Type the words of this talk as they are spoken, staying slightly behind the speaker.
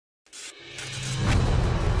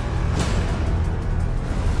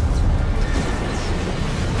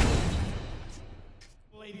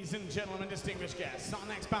distinguished guests, our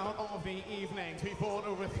next bout of the evening to be fought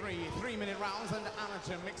over three-minute rounds under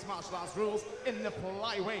amateur mixed martial arts rules in the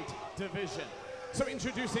flyweight division. So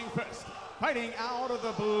introducing first, fighting out of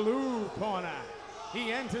the blue corner.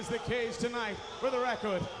 He enters the cage tonight with a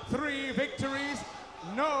record 3 victories,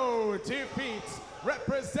 no defeats.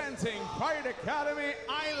 Representing Fight Academy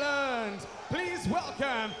Ireland, please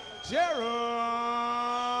welcome Gerard.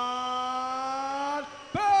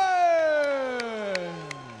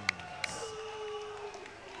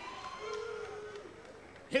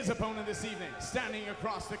 His opponent this evening, standing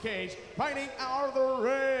across the cage, fighting out of the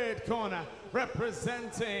red corner,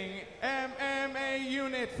 representing MMA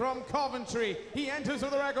unit from Coventry. He enters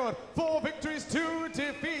with a record 4 victories, 2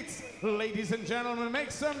 defeats. Ladies and gentlemen, make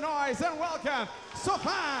some noise and welcome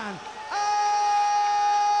Sufyaan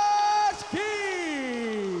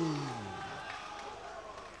Ashique.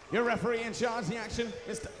 Your referee in charge of the action,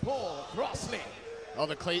 Mr. Paul Crossley. Oh,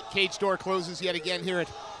 the cage door closes yet again here at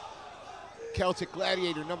Celtic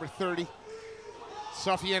Gladiator number 30.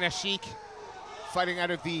 Sufyaan Ashique fighting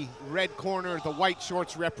out of the red corner, the white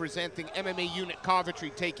shorts representing MMA unit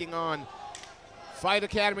Coventry, taking on Fight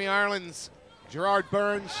Academy Ireland's Gerard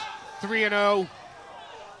Burns, 3-0.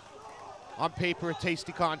 On paper, a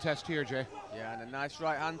tasty contest here, Jay. Yeah, and a nice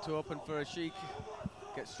right hand to open for Ashique.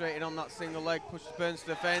 Gets straight in on that single leg, pushes Burns to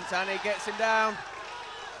the fence, and he gets him down.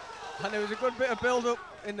 And there was a good bit of build-up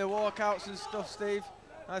in the walkouts and stuff, Steve.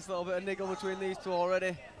 Nice little bit of niggle between these two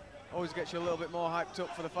already. Always gets you a little bit more hyped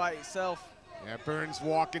up for the fight itself. Yeah, Burns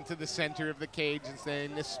walking to the center of the cage and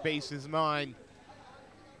saying, "This space is mine."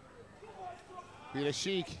 But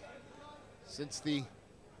Ashique, since the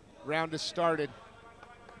round has started,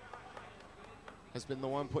 has been the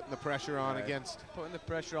one putting the pressure on against. Putting the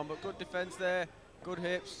pressure on, but good defense there. Good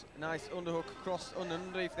hips, nice underhook across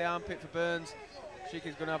underneath the armpit for Burns. Ashique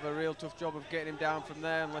is going to have a real tough job of getting him down from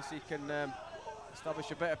there unless he can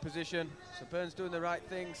establish a better position. So Burns doing the right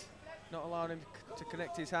things, not allowing him to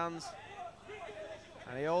connect his hands.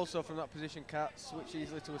 And he also, from that position, can't switch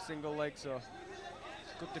easily to a single leg, so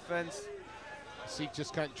it's good defense. Ashique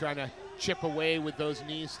just kind of trying to chip away with those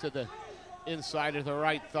knees to the inside of the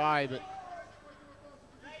right thigh, but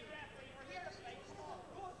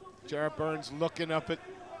Gerard Burns looking up at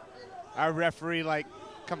our referee like,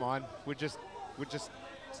 come on, we're just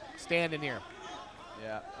standing here.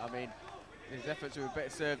 Yeah, I mean, his efforts were better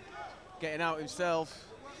served getting out himself.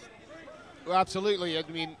 Well, absolutely. I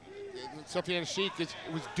mean, Sufyaan Ashique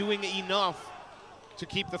was doing enough to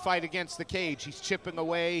keep the fight against the cage. He's chipping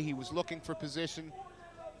away. He was looking for position.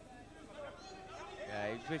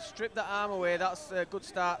 Yeah, he stripped that arm away. That's a good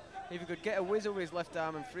start. If he could get a whizzer with his left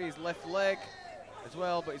arm and free his left leg as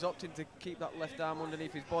well, but he's opting to keep that left arm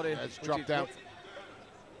underneath his body. It's dropped out.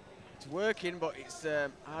 It's working, but it's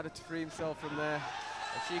harder to free himself from there.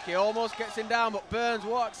 Ashique almost gets him down, but Burns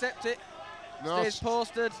won't accept it. No, stays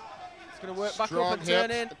posted. It's going to work back up and hip,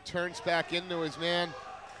 turn in. Turns back into his man.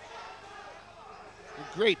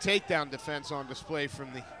 A great takedown defense on display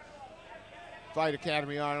from the Fight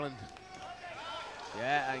Academy Ireland.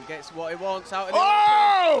 Yeah, and gets what he wants out of the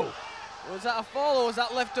open. Was that a fall or was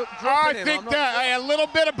that left hook dropping him? I think that a little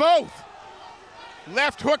bit of both.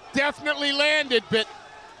 Left hook definitely landed, but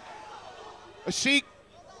Ashique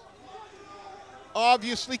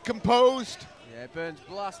obviously composed. Yeah, Burns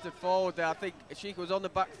blasted forward there. I think Ashique was on the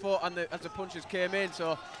back foot and as the punches came in,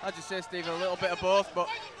 so as you say, Stephen, a little bit of both, but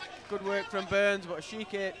good work from Burns. But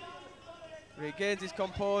Ashique regains his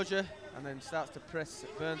composure and then starts to press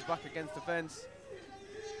Burns back against the fence.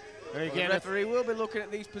 And again, the referee will be looking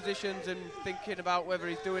at these positions and thinking about whether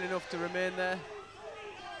he's doing enough to remain there.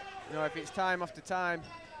 You know, if it's time after time,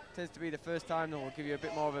 it tends to be the first time that will give you a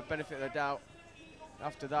bit more of a benefit of the doubt.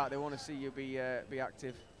 After that, they want to see you be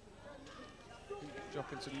active.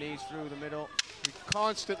 Dropping some knees through the middle. He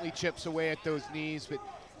constantly chips away at those knees, but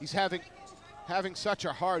he's having such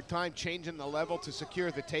a hard time changing the level to secure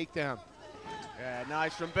the takedown. Yeah,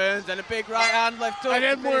 nice from Burns, and a big right hand, left hook. And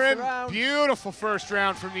then we're in. Beautiful first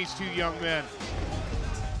round from these two young men.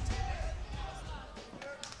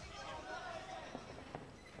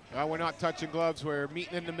 Well, we're not touching gloves. We're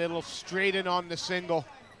meeting in the middle, straight in on the single.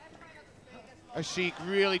 Ashique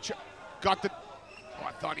really got the. Oh,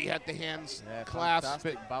 I thought he had the hands clasped.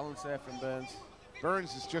 Fantastic balance there from Burns.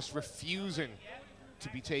 Burns is just refusing to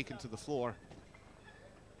be taken to the floor.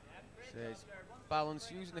 So he's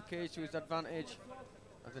balance, using the cage to his advantage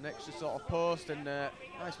as an extra sort of post, and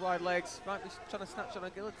nice wide legs. Might be trying to snatch on a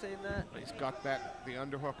guillotine there. He's got that, the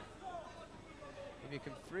underhook. If he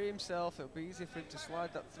can free himself, it'll be easy for him to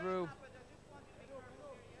slide that through.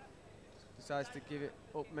 Decides to give it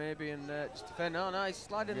up maybe and just defend. Oh, nice,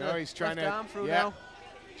 sliding the he's trying left to, arm through now.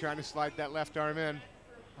 trying to slide that left arm in.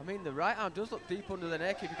 I mean, the right arm does look deep under the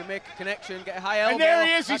neck. If you can make a connection, get a high elbow. And there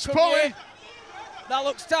he is, he's pulling. That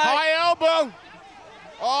looks tight. High elbow.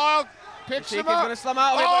 Oh, picks him Ashique's up. going to slam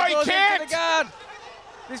out of it, Oh, but he goes can't. into the guard.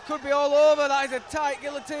 This could be all over. That is a tight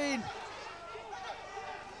guillotine.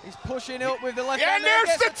 He's pushing up with the left hand. And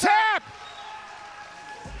there's the tap.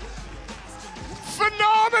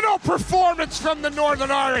 Phenomenal performance from the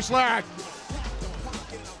Northern Irish lad.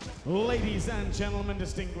 Ladies and gentlemen,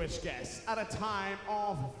 distinguished guests, at a time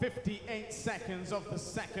of 58 seconds of the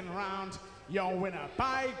second round, your winner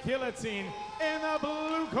by guillotine in the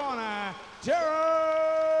blue corner,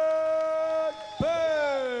 Gerard.